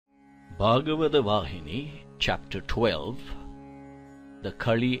Bhagavatha Vahini, Chapter 12. The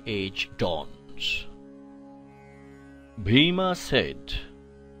Kali Age Dawns. Bhima said,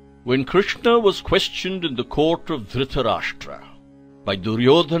 when Krishna was questioned in the court of Dhritarashtra by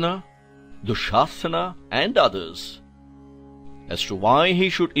Duryodhana, Dushasana and others as to why he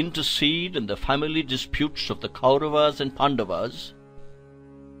should intercede in the family disputes of the Kauravas and Pandavas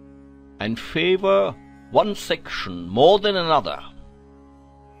and favor one section more than another,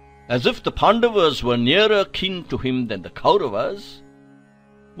 as if the Pandavas were nearer kin to him than the Kauravas,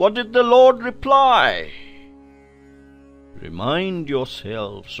 what did the Lord reply? Remind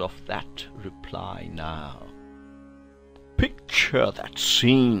yourselves of that reply now. Picture that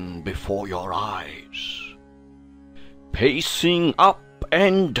scene before your eyes. Pacing up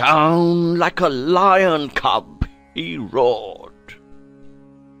and down like a lion cub, he roared.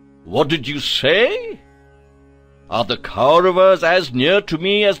 What did you say? Are the Kauravas as near to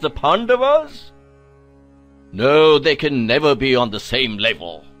me as the Pandavas? No, they can never be on the same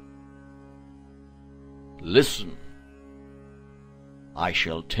level. Listen. I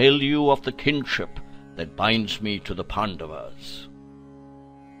shall tell you of the kinship that binds me to the Pandavas.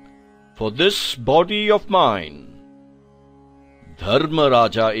 For this body of mine,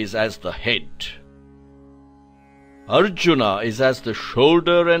 Dharmaraja is as the head, Arjuna is as the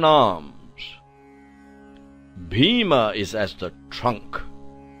shoulder and arms, Bhima is as the trunk,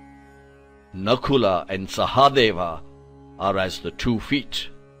 Nakula and Sahadeva are as the 2 feet.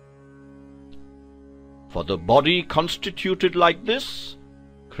 For the body constituted like this,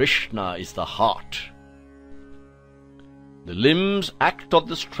 Krishna is the heart. The limbs act on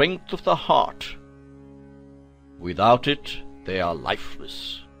the strength of the heart. Without it, they are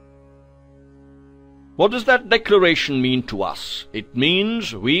lifeless. What does that declaration mean to us? It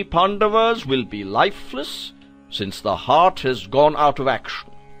means we Pandavas will be lifeless since the heart has gone out of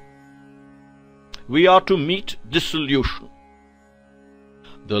action. We are to meet dissolution.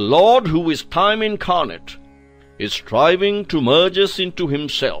 The Lord, who is time incarnate, is striving to merge us into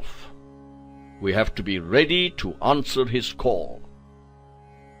himself. We have to be ready to answer his call.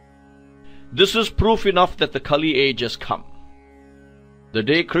 This is proof enough that the Kali age has come. The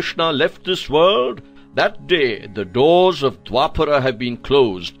day Krishna left this world, that day the doors of Dwapara have been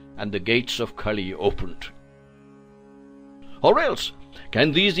closed and the gates of Kali opened. Or else,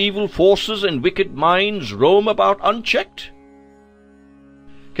 can these evil forces and wicked minds roam about unchecked?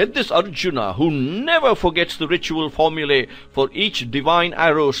 Can this Arjuna, who never forgets the ritual formulae for each divine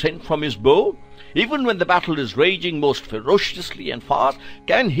arrow sent from his bow, even when the battle is raging most ferociously and fast,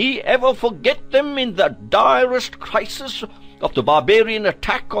 can he ever forget them in the direst crisis of the barbarian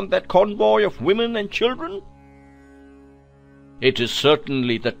attack on that convoy of women and children? It is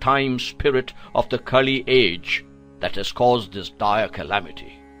certainly the time spirit of the Kali age that has caused this dire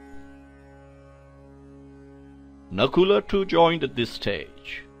calamity. Nakula too joined at this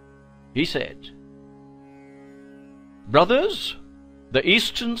stage. He said, brothers, the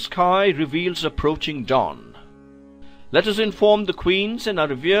eastern sky reveals approaching dawn. Let us inform the queens and our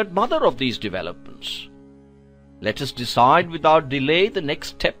revered mother of these developments. Let us decide without delay the next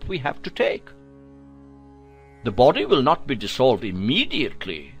step we have to take. The body will not be dissolved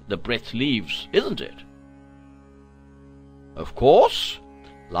immediately the breath leaves, isn't it? Of course,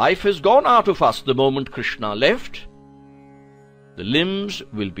 life has gone out of us the moment Krishna left. The limbs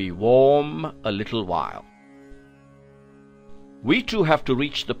will be warm a little while. We too have to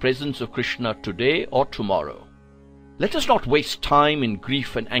reach the presence of Krishna today or tomorrow. Let us not waste time in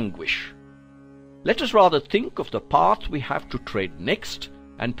grief and anguish. Let us rather think of the path we have to tread next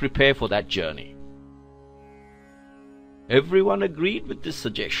and prepare for that journey. Everyone agreed with this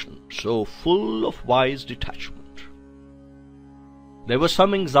suggestion, so full of wise detachment. There was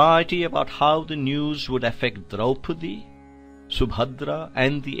some anxiety about how the news would affect Draupadi, Subhadra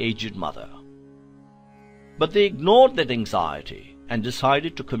and the aged mother. But they ignored that anxiety and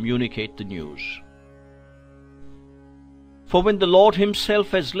decided to communicate the news. For when the Lord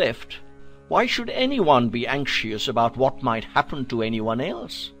himself has left, why should anyone be anxious about what might happen to anyone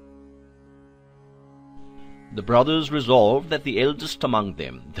else? The brothers resolved that the eldest among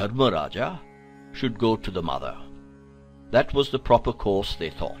them, Dharmaraja, should go to the mother. That was the proper course, they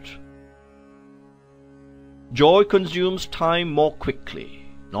thought. Joy consumes time more quickly,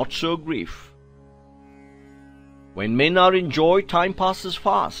 not so grief. When men are in joy, time passes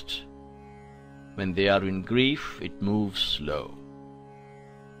fast. When they are in grief, it moves slow.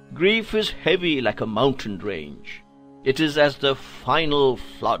 Grief is heavy like a mountain range. It is as the final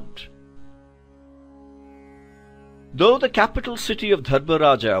flood. Though the capital city of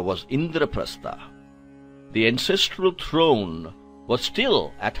Dharmaraja was Indraprastha, the ancestral throne was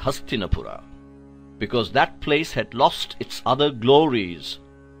still at Hastinapura, because that place had lost its other glories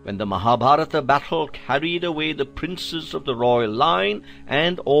when the Mahabharata battle carried away the princes of the royal line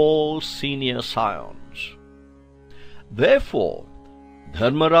and all senior scions. Therefore,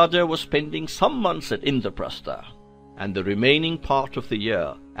 Dharmaraja was spending some months at Indraprastha and the remaining part of the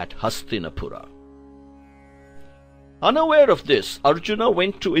year at Hastinapura. Unaware of this, Arjuna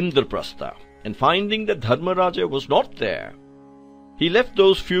went to Indraprastha, and finding that Dharmaraja was not there, he left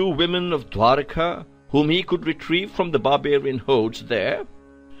those few women of Dwaraka whom he could retrieve from the barbarian hordes there,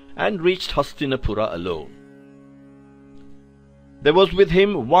 and reached Hastinapura alone. There was with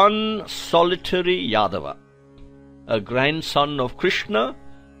him one solitary Yadava, a grandson of Krishna,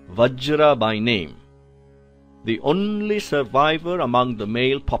 Vajra by name, the only survivor among the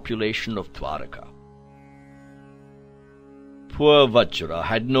male population of Dwaraka. Poor Vajra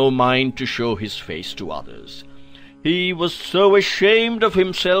had no mind to show his face to others. He was so ashamed of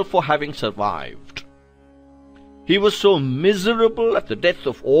himself for having survived. He was so miserable at the death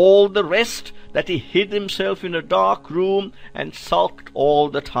of all the rest that he hid himself in a dark room and sulked all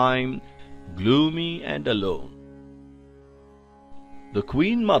the time, gloomy and alone. The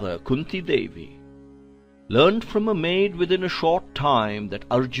Queen Mother, Kunti Devi, learned from a maid within a short time that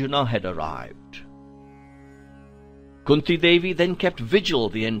Arjuna had arrived. Kunti Devi then kept vigil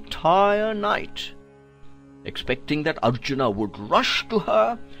the entire night, expecting that Arjuna would rush to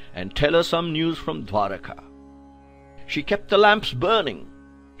her and tell her some news from Dwaraka. She kept the lamps burning.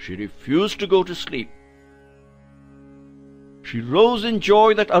 She refused to go to sleep. She rose in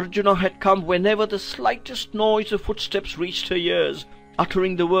joy that Arjuna had come whenever the slightest noise of footsteps reached her ears,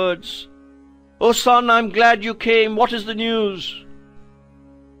 uttering the words, "O son, I'm glad you came. What is the news?"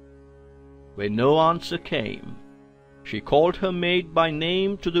 When no answer came, she called her maid by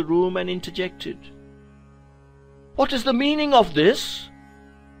name to the room and interjected, "What is the meaning of this?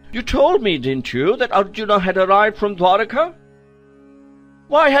 You told me, didn't you, that Arjuna had arrived from Dwaraka?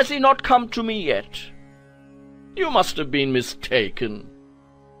 Why has he not come to me yet? You must have been mistaken.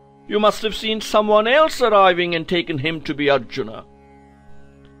 You must have seen someone else arriving and taken him to be Arjuna.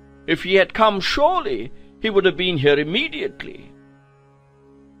 If he had come, surely he would have been here immediately."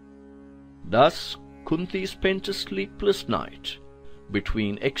 Thus Kunti spent a sleepless night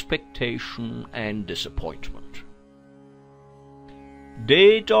between expectation and disappointment.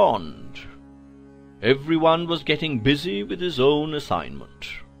 Day dawned. Everyone was getting busy with his own assignment.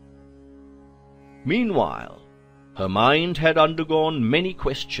 Meanwhile, her mind had undergone many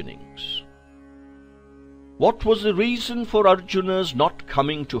questionings. What was the reason for Arjuna's not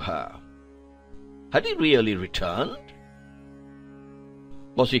coming to her? Had he really returned?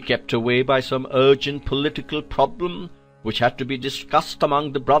 Was he kept away by some urgent political problem which had to be discussed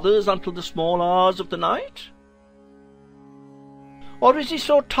among the brothers until the small hours of the night? Or is he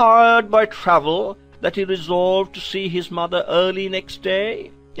so tired by travel that he resolved to see his mother early next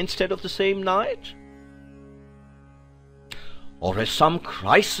day instead of the same night? Or has some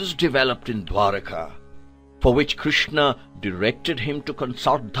crisis developed in Dwaraka, for which Krishna directed him to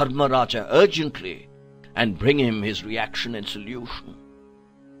consult Dharmaraja urgently and bring him his reaction and solution?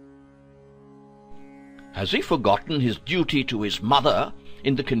 Has he forgotten his duty to his mother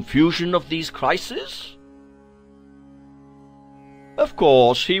in the confusion of these crises? Of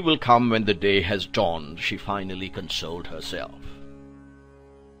course, he will come when the day has dawned, she finally consoled herself.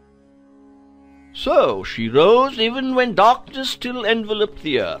 So she rose even when darkness still enveloped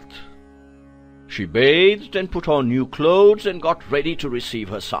the earth. She bathed and put on new clothes and got ready to receive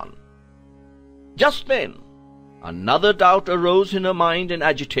her son. Just then, another doubt arose in her mind and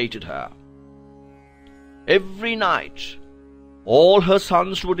agitated her. Every night, all her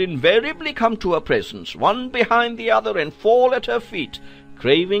sons would invariably come to her presence, one behind the other, and fall at her feet,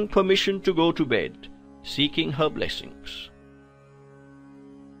 craving permission to go to bed, seeking her blessings.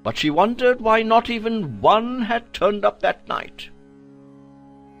 But she wondered why not even one had turned up that night.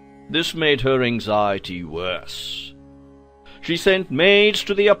 This made her anxiety worse. She sent maids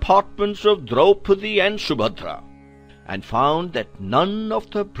to the apartments of Draupadi and Subhadra, and found that none of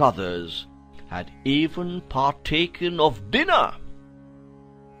the brothers had even partaken of dinner.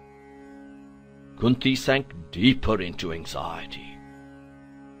 Kunti sank deeper into anxiety.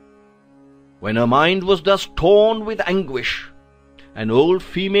 When her mind was thus torn with anguish, an old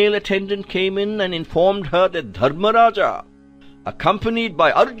female attendant came in and informed her that Dharmaraja, accompanied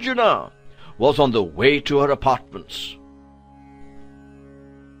by Arjuna, was on the way to her apartments.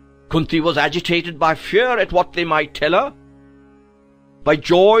 Kunti was agitated by fear at what they might tell her, by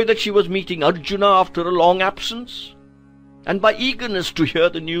joy that she was meeting Arjuna after a long absence, and by eagerness to hear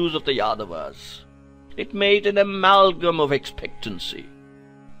the news of the Yadavas. It made an amalgam of expectancy.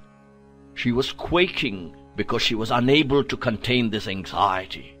 She was quaking because she was unable to contain this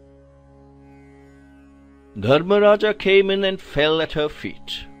anxiety. Dharmaraja came in and fell at her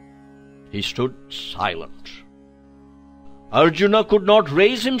feet. He stood silent. Arjuna could not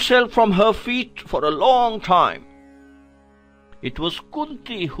raise himself from her feet for a long time. It was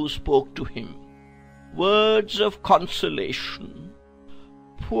Kunti who spoke to him, words of consolation.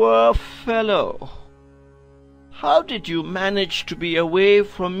 Poor fellow! How did you manage to be away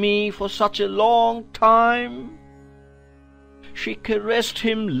from me for such a long time? She caressed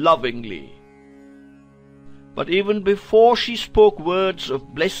him lovingly. But even before she spoke words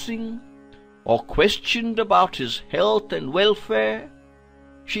of blessing or questioned about his health and welfare,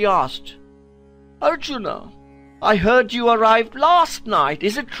 she asked, Arjuna, I heard you arrived last night.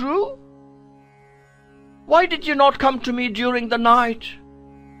 Is it true? Why did you not come to me during the night?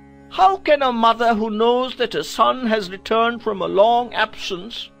 How can a mother who knows that her son has returned from a long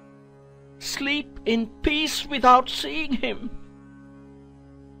absence sleep in peace without seeing him?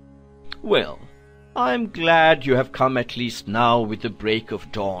 Well, I am glad you have come at least now with the break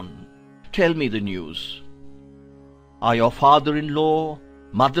of dawn. Tell me the news. Are your father-in-law,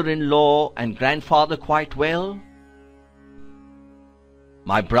 mother-in-law, and grandfather quite well?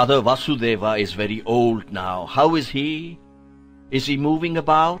 My brother Vasudeva is very old now. How is he? Is he moving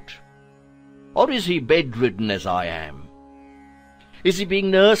about? Or is he bedridden as I am? Is he being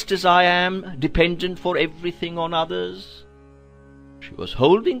nursed as I am, dependent for everything on others? She was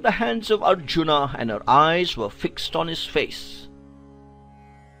holding the hands of Arjuna, and her eyes were fixed on his face.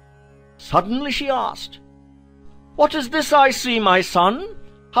 Suddenly she asked, What is this I see, my son?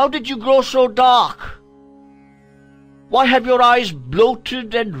 How did you grow so dark? Why have your eyes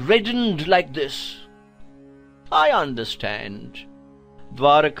bloated and reddened like this? I understand.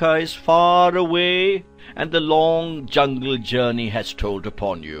 Dwaraka is far away, and the long jungle journey has told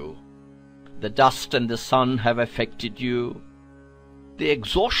upon you. The dust and the sun have affected you. The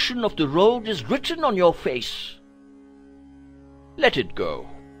exhaustion of the road is written on your face. Let it go.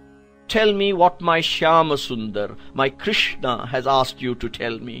 Tell me what my Shyamasundar, my Krishna, has asked you to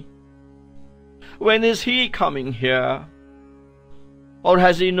tell me. When is he coming here? Or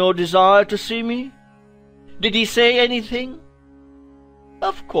has he no desire to see me? Did he say anything?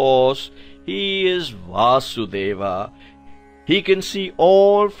 Of course, he is Vasudeva. He can see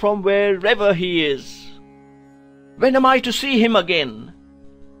all from wherever he is. When am I to see him again?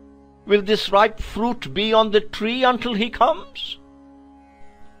 Will this ripe fruit be on the tree until he comes?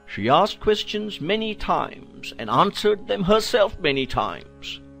 She asked questions many times and answered them herself many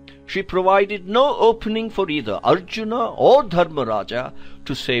times. She provided no opening for either Arjuna or Dharmaraja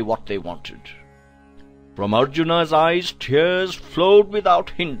to say what they wanted. From Arjuna's eyes tears flowed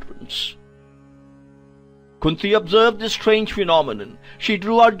without hindrance. Kunti observed this strange phenomenon. She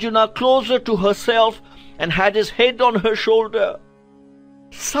drew Arjuna closer to herself and had his head on her shoulder.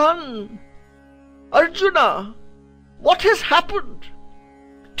 Son! Arjuna! What has happened?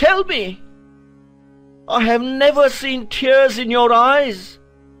 Tell me! I have never seen tears in your eyes.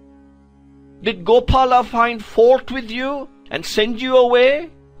 Did Gopala find fault with you and send you away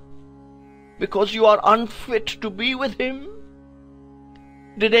because you are unfit to be with him?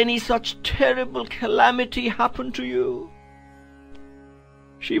 Did any such terrible calamity happen to you?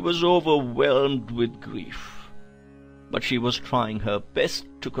 She was overwhelmed with grief, but she was trying her best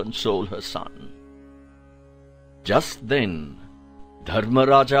to console her son. Just then,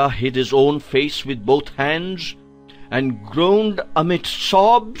 Dharmaraja hid his own face with both hands and groaned amidst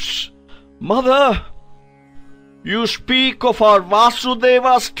sobs, Mother, you speak of our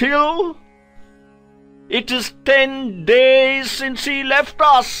Vasudeva still? It is 10 days since he left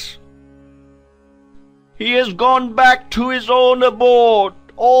us. He has gone back to his own abode.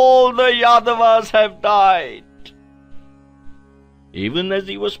 All the Yadavas have died. Even as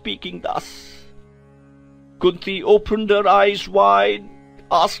he was speaking thus, Kunti opened her eyes wide,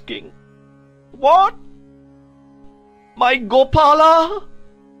 asking, What? My Gopala?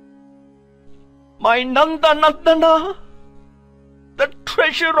 My Nanda-Nandana? The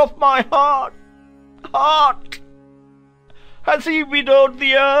treasure of my heart? Has he widowed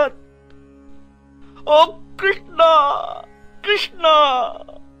the earth? Oh, Krishna!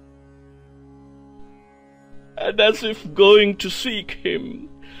 Krishna! And as if going to seek him,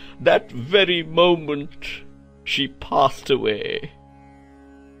 that very moment she passed away.